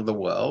people around the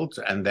world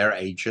and their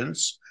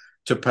agents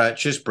to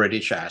purchase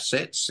British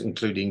assets,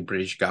 including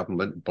British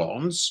government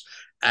bonds,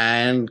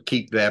 and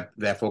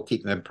therefore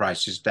keep their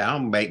prices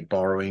down, make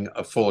borrowing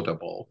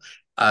affordable.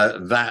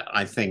 That,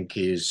 I think,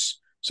 is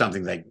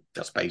something they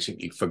just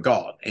basically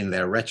forgot in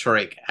their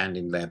rhetoric and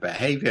in their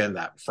behavior, and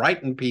that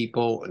frightened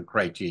people and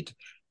created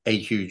a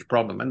huge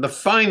problem. And the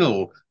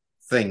final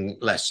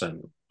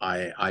lesson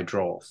I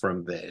draw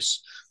from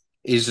this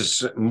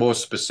is more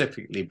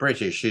specifically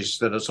British, is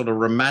that a sort of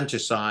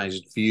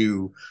romanticized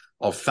view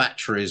of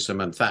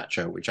Thatcherism and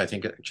Thatcher, which I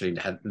think actually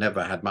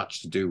never had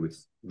much to do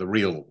with the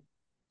real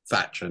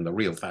Thatcher and the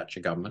real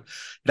Thatcher government,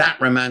 that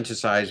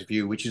romanticized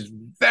view, which is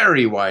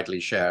very widely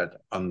shared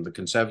on the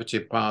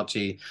Conservative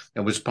Party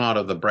and was part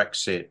of the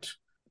Brexit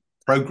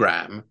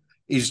program,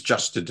 is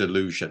just a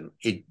delusion.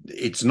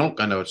 It's not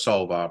going to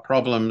solve our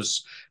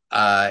problems.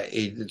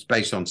 It's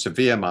based on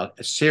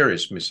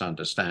serious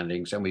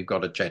misunderstandings, and we've got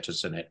to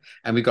jettison it.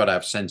 And we've got to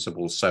have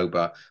sensible,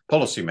 sober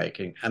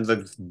policymaking. And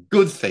the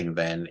good thing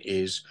then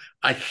is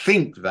I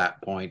think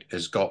that point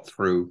has got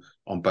through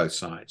on both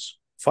sides.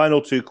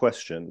 Final two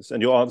questions,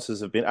 and your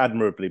answers have been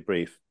admirably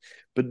brief.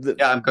 But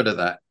yeah, I'm good at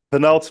that.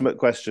 Penultimate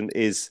question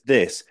is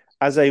this.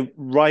 As a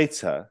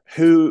writer,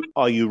 who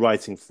are you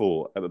writing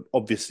for?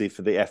 Obviously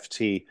for the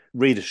FT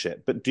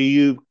readership, but do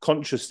you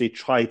consciously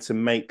try to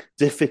make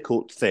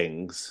difficult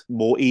things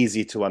more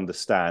easy to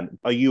understand?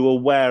 Are you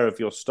aware of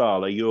your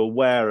style? Are you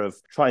aware of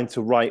trying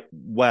to write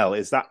well?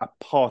 Is that a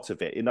part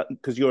of it?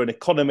 Because you're an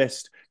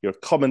economist, you're a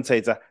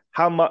commentator.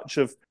 How much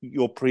of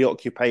your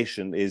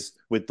preoccupation is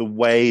with the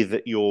way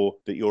that your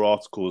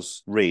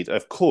articles read?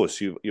 Of course,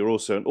 you're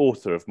also an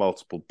author of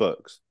multiple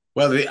books.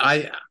 Well,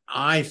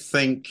 I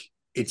think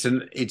it's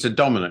a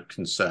dominant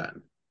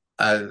concern,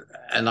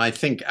 and I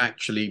think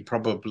actually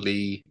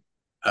probably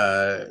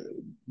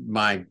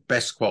my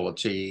best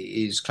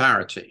quality is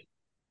clarity,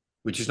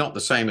 which is not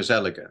the same as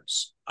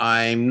elegance.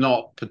 I'm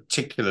not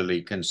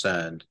particularly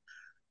concerned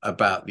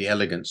about the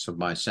elegance of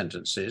my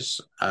sentences,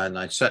 and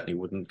I certainly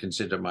wouldn't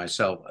consider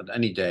myself at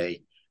any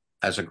day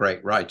as a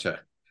great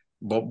writer.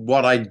 But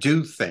what I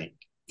do think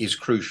is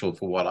crucial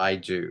for what I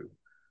do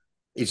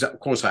is, of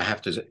course, I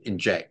have to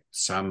inject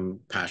some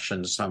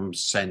passion, some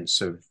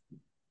sense of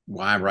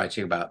why I'm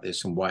writing about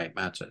this and why it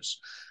matters.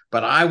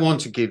 But I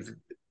want to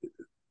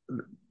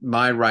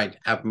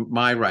have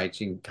my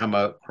writing come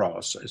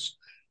across as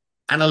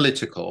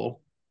analytical,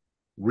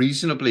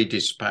 reasonably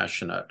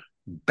dispassionate,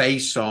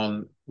 based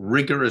on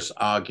rigorous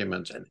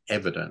argument and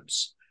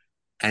evidence,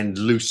 and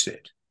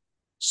lucid,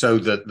 so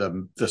that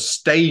the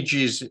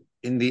stages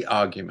in the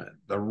argument,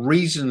 the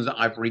reasons that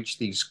I've reached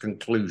these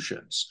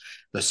conclusions,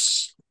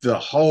 the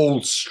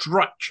whole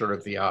structure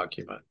of the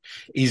argument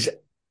is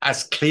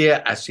as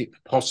clear as it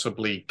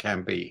possibly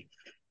can be.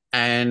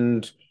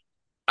 And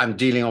I'm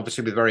dealing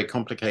obviously with very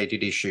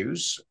complicated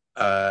issues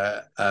in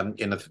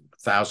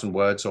 1,000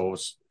 words, or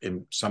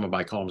in some of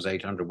my columns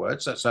 800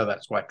 words. So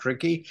that's quite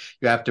tricky.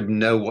 You have to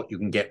know what you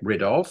can get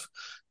rid of.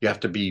 You have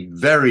to be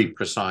very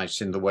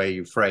precise in the way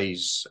you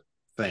phrase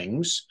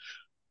things.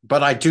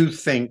 But I do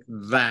think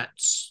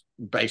that's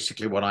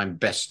basically what I'm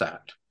best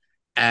at.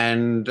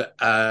 And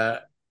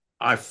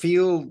I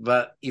feel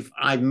that if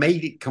I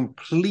made it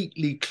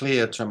completely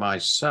clear to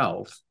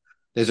myself,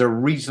 there's a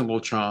reasonable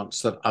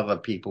chance that other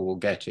people will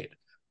get it.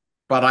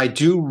 But I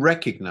do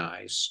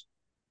recognize,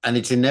 and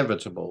it's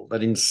inevitable,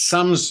 that in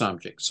some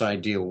subjects I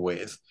deal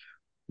with,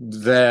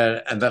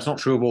 and that's not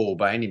true of all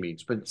by any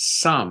means, but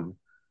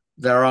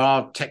there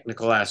are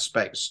technical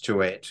aspects to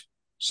it,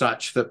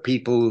 such that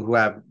people who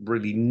have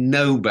really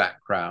no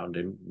background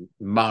in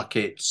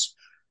markets,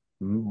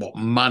 what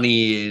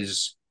money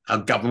is, how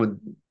government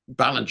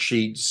balance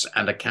sheets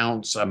and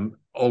accounts are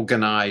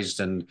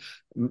organized, and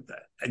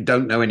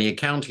don't know any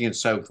accounting and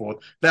so forth,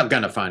 they're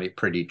going to find it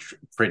pretty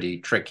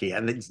tricky,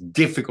 and it's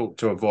difficult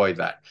to avoid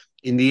that.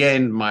 In the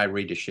end, my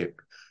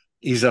readership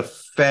is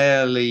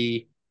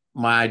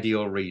my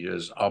ideal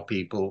readers are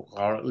people who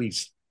are at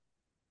least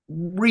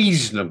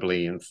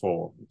reasonably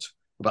informed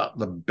about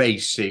the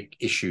basic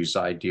issues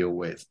I deal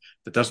with.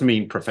 That doesn't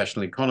mean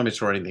professional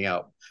economists or anything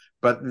else,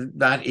 but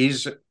that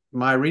is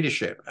my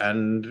readership,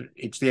 and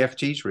it's the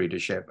FT's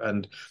readership,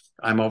 and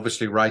I'm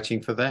obviously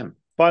writing for them.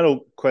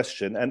 Final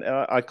question, and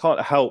I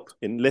can't help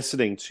in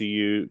listening to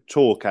you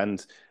talk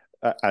and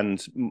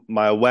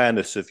my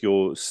awareness of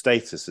your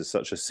status as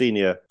such a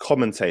senior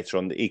commentator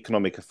on the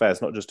economic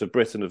affairs, not just of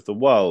Britain, of the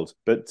world,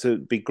 but to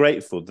be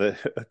grateful that,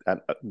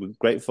 and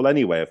grateful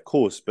anyway, of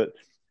course, but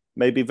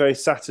maybe very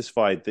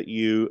satisfied that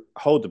you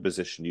hold the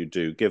position you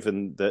do,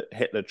 given that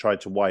Hitler tried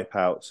to wipe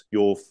out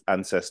your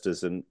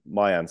ancestors and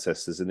my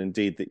ancestors, and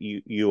indeed that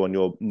you on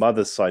your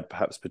mother's side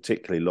perhaps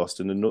particularly lost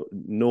an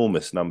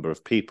enormous number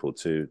of people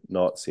to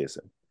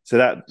Nazism. So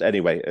that,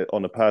 anyway,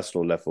 on a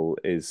personal level,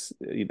 is,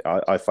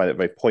 I find it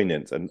very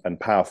poignant and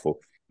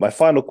powerful. My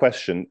final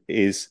question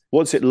is,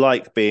 what's it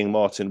like being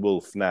Martin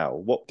Wolf now?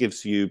 What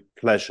gives you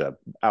pleasure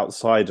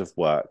outside of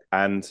work?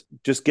 And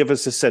just give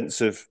us a sense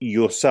of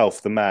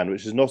yourself, the man,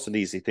 which is not an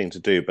easy thing to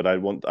do, but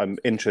I'm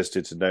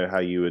interested to know how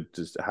you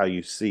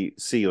see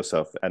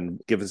yourself,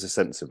 and give us a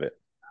sense of it.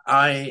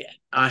 I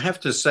have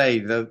to say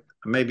that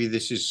maybe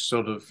this is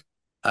sort of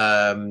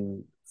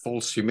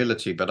false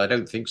humility, but I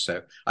don't think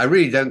so. I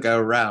really don't go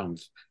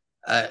around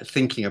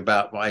thinking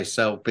about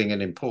myself being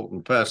an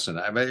important person.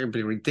 I mean, it'd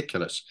be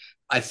ridiculous.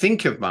 I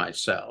think of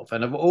myself,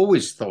 and I've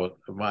always thought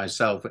of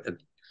myself.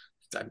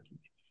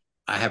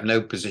 I have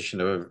no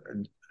position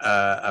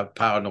of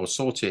power nor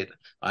sought it.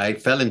 I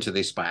fell into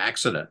this by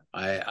accident.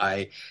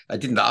 I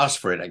didn't ask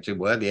for it, actually.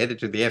 Well, the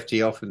editor of the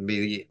FT offered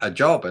me a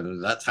job,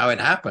 and that's how it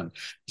happened.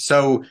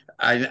 So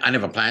I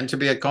never planned to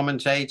be a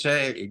commentator.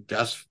 It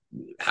just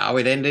how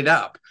it ended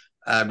up.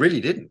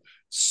 Really didn't.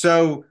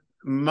 So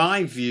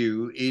my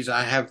view is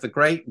I have the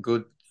great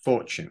good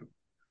fortune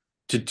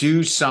to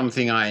do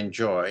something I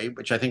enjoy,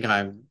 which I think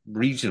I'm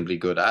reasonably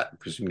good at,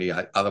 presumably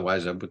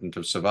otherwise I wouldn't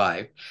have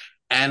survived,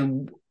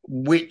 and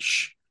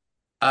which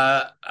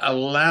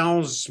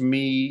allows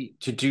me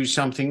to do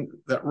something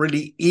that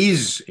really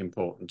is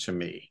important to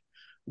me,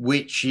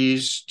 which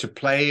is to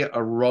play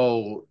a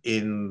role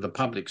in the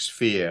public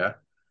sphere,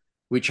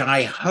 which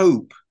I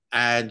hope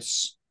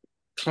adds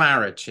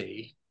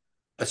clarity,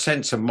 a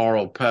sense of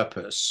moral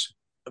purpose.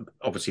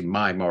 Obviously,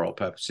 my moral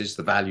purpose is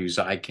the values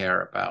I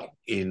care about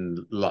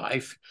in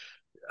life,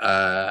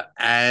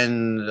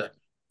 and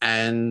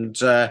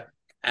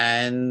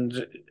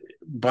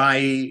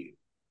by,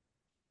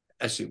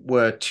 as it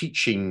were,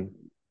 teaching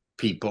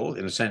people,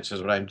 in a sense,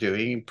 as what I'm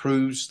doing,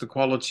 improves the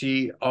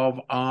quality of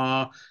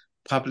our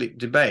public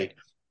debate.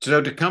 So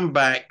to come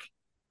back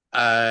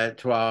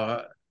to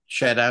our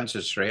shared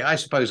ancestry, I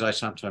suppose I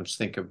sometimes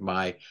think of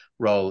my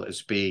role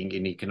as being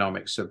in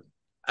economics,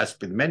 as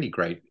with many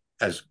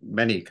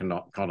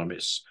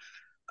economists,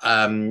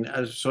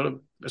 as sort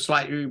of a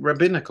slightly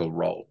rabbinical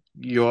role.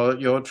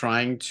 You're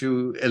trying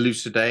to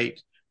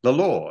elucidate the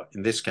law.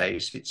 In this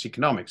case, it's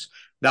economics.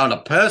 Now, on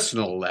a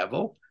personal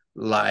level,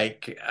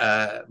 like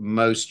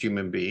most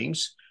human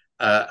beings,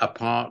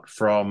 apart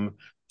from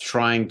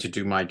trying to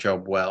do my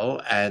job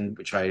well, and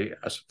which I,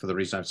 for the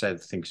reason I've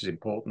said, think is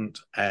important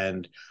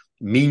and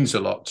means a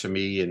lot to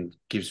me and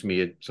gives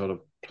me a sort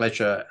of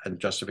pleasure and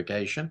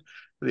justification.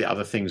 The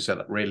other things that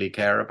I really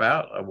care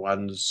about are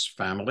one's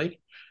family,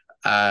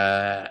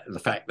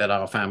 the fact that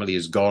our family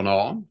has gone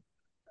on,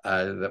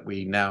 that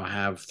we now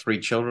have 3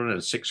 children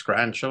and 6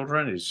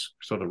 grandchildren is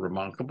sort of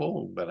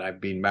remarkable, that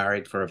I've been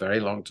married for a very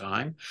long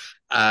time,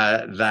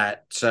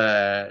 that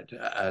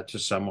to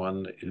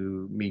someone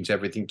who means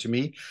everything to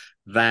me,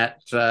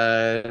 that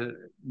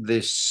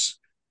this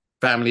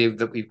family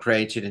that we've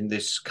created in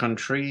this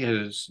country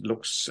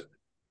looks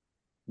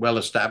well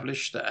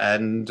established,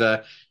 and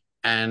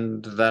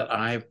that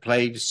I have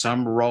played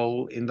some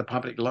role in the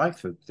public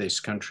life of this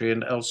country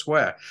and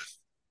elsewhere.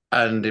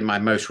 And in my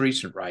most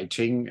recent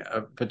writing,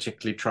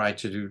 particularly try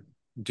to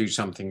do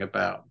something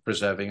about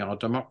preserving our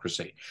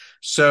democracy.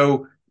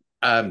 So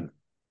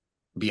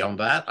beyond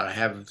that, I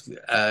have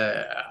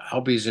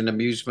hobbies and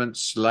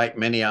amusements like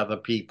many other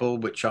people,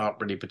 which aren't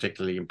really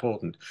particularly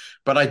important.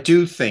 But I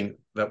do think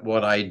that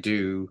what I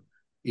do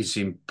is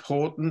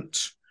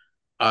important.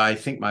 I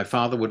think my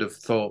father would have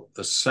thought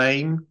the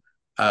same,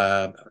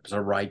 as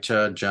a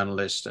writer,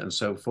 journalist, and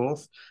so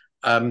forth.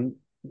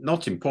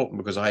 Not important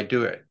because I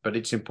do it, but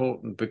it's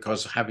important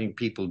because having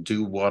people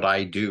do what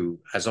I do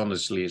as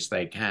honestly as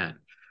they can,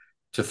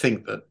 to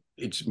think that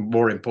it's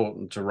more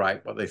important to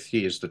write what they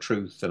see as the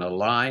truth than a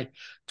lie,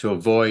 to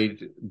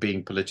avoid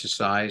being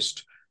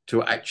politicized,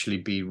 to actually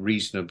be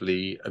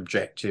reasonably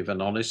objective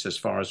and honest as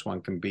far as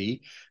one can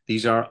be.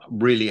 These are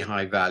really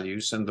high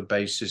values and the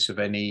basis of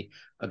any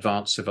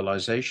advanced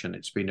civilization.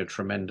 It's been a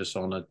tremendous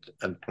honor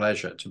and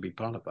pleasure to be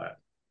part of that.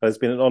 It's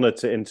been an honor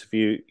to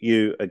interview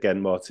you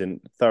again,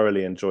 Martin.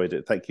 Thoroughly enjoyed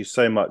it. Thank you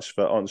so much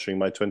for answering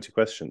my 20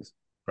 questions.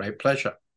 Great pleasure.